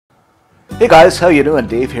Hey guys, how you doing?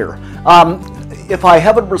 Dave here. If I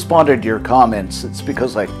haven't responded to your comments, it's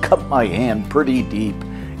because I cut my hand pretty deep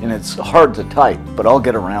and it's hard to type, but I'll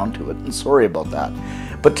get around to it, and sorry about that.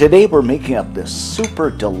 But today we're making up this super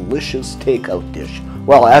delicious takeout dish.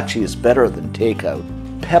 Well, actually it's better than takeout.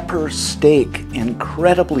 Pepper steak,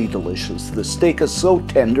 incredibly delicious. The steak is so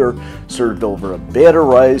tender, served over a bed of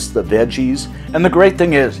rice, the veggies, and the great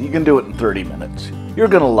thing is you can do it in 30 minutes. You're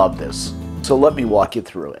gonna love this. So let me walk you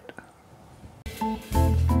through it.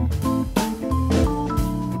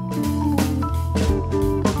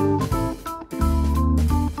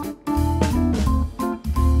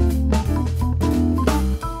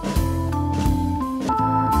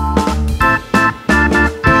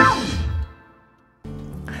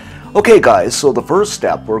 Okay guys, so the first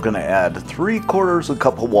step, we're going to add 3/4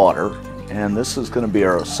 cup of water, and this is going to be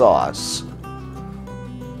our sauce.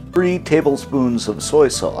 3 tablespoons of soy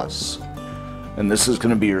sauce, and this is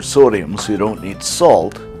going to be your sodium, so you don't need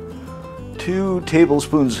salt. 2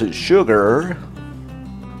 tablespoons of sugar,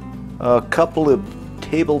 a couple of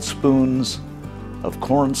tablespoons of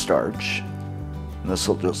cornstarch, and this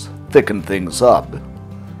will just thicken things up.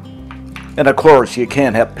 And of course, you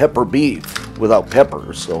can't have pepper beef without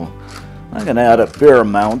pepper, so I'm going to add a fair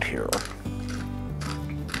amount here.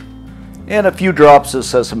 And a few drops of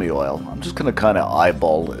sesame oil. I'm just going to kind of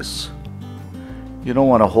eyeball this. You don't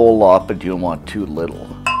want a whole lot, but you don't want too little.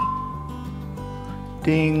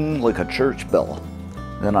 Ding, like a church bell.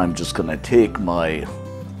 Then I'm just going to take my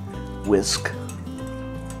whisk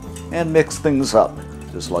and mix things up,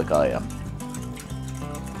 just like I am.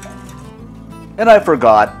 And I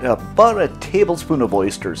forgot about a tablespoon of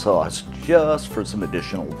oyster sauce, just for some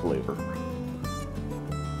additional flavor.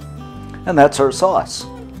 And that's our sauce.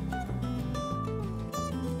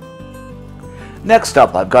 Next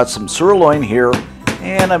up, I've got some sirloin here,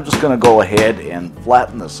 and I'm just going to go ahead and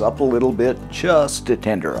flatten this up a little bit, just to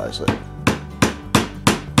tenderize it.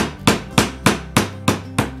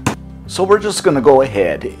 So we're just going to go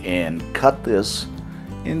ahead and cut this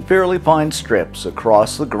in fairly fine strips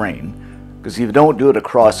across the grain, because if you don't do it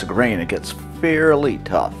across the grain, it gets fairly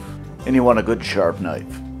tough, and you want a good sharp knife.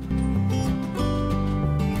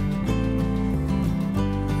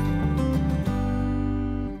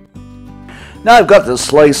 Now I've got this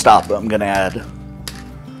sliced up. I'm going to add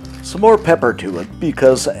some more pepper to it,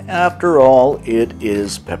 because after all, it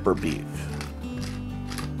is pepper beef.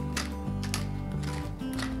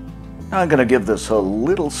 Now I'm going to give this a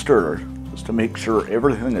little stir, just to make sure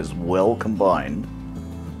everything is well combined.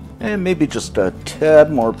 And maybe just a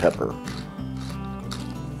tad more pepper.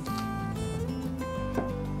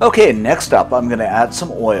 Okay, next up I'm going to add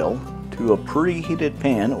some oil to a preheated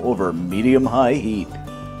pan over medium-high heat.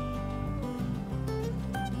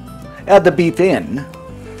 Add the beef in,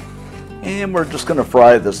 and we're just going to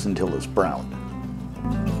fry this until it's browned.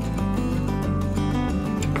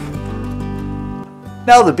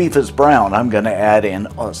 Now the beef is brown, I'm going to add in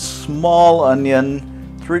a small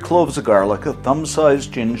onion, 3 cloves of garlic, a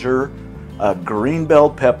thumb-sized ginger, a green bell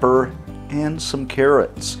pepper, and some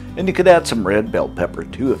carrots. And you could add some red bell pepper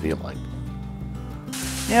too if you like.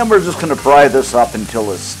 And we're just going to fry this up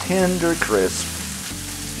until it's tender crisp.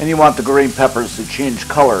 And you want the green peppers to change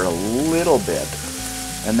color a little bit.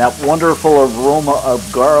 And that wonderful aroma of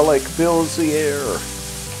garlic fills the air.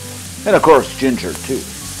 And of course, ginger too.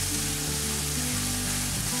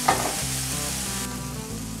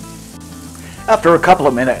 After a couple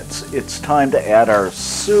of minutes, it's time to add our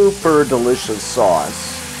super delicious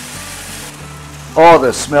sauce. Oh,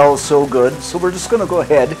 the smell is so good. So we're just going to go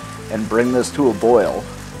ahead and bring this to a boil.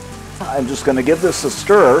 I'm just going to give this a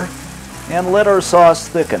stir and let our sauce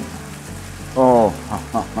thicken. Oh,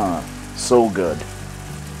 so good.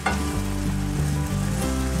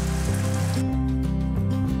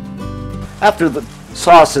 After the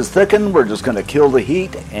sauce is thickened, we're just going to kill the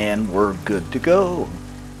heat and we're good to go.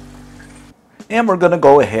 And we're going to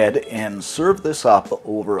go ahead and serve this up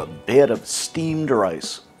over a bed of steamed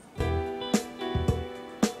rice.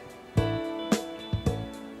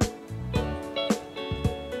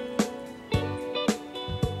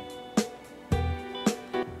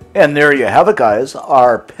 And there you have it guys,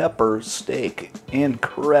 our pepper steak.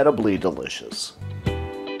 Incredibly delicious.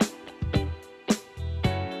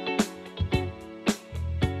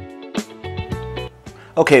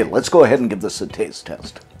 Okay, let's go ahead and give this a taste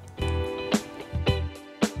test.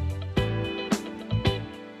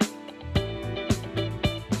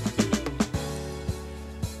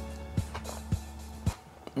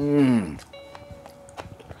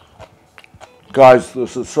 Guys,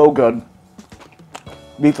 this is so good.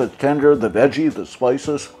 Beef is tender, the veggie, the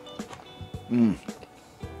spices.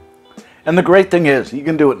 And the great thing is, you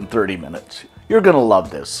can do it in 30 minutes. You're going to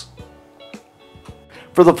love this.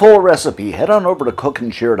 For the full recipe, head on over to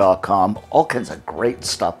cookandshare.com. All kinds of great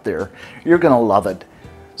stuff there. You're going to love it.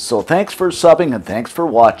 So thanks for subbing and thanks for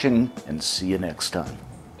watching, and see you next time.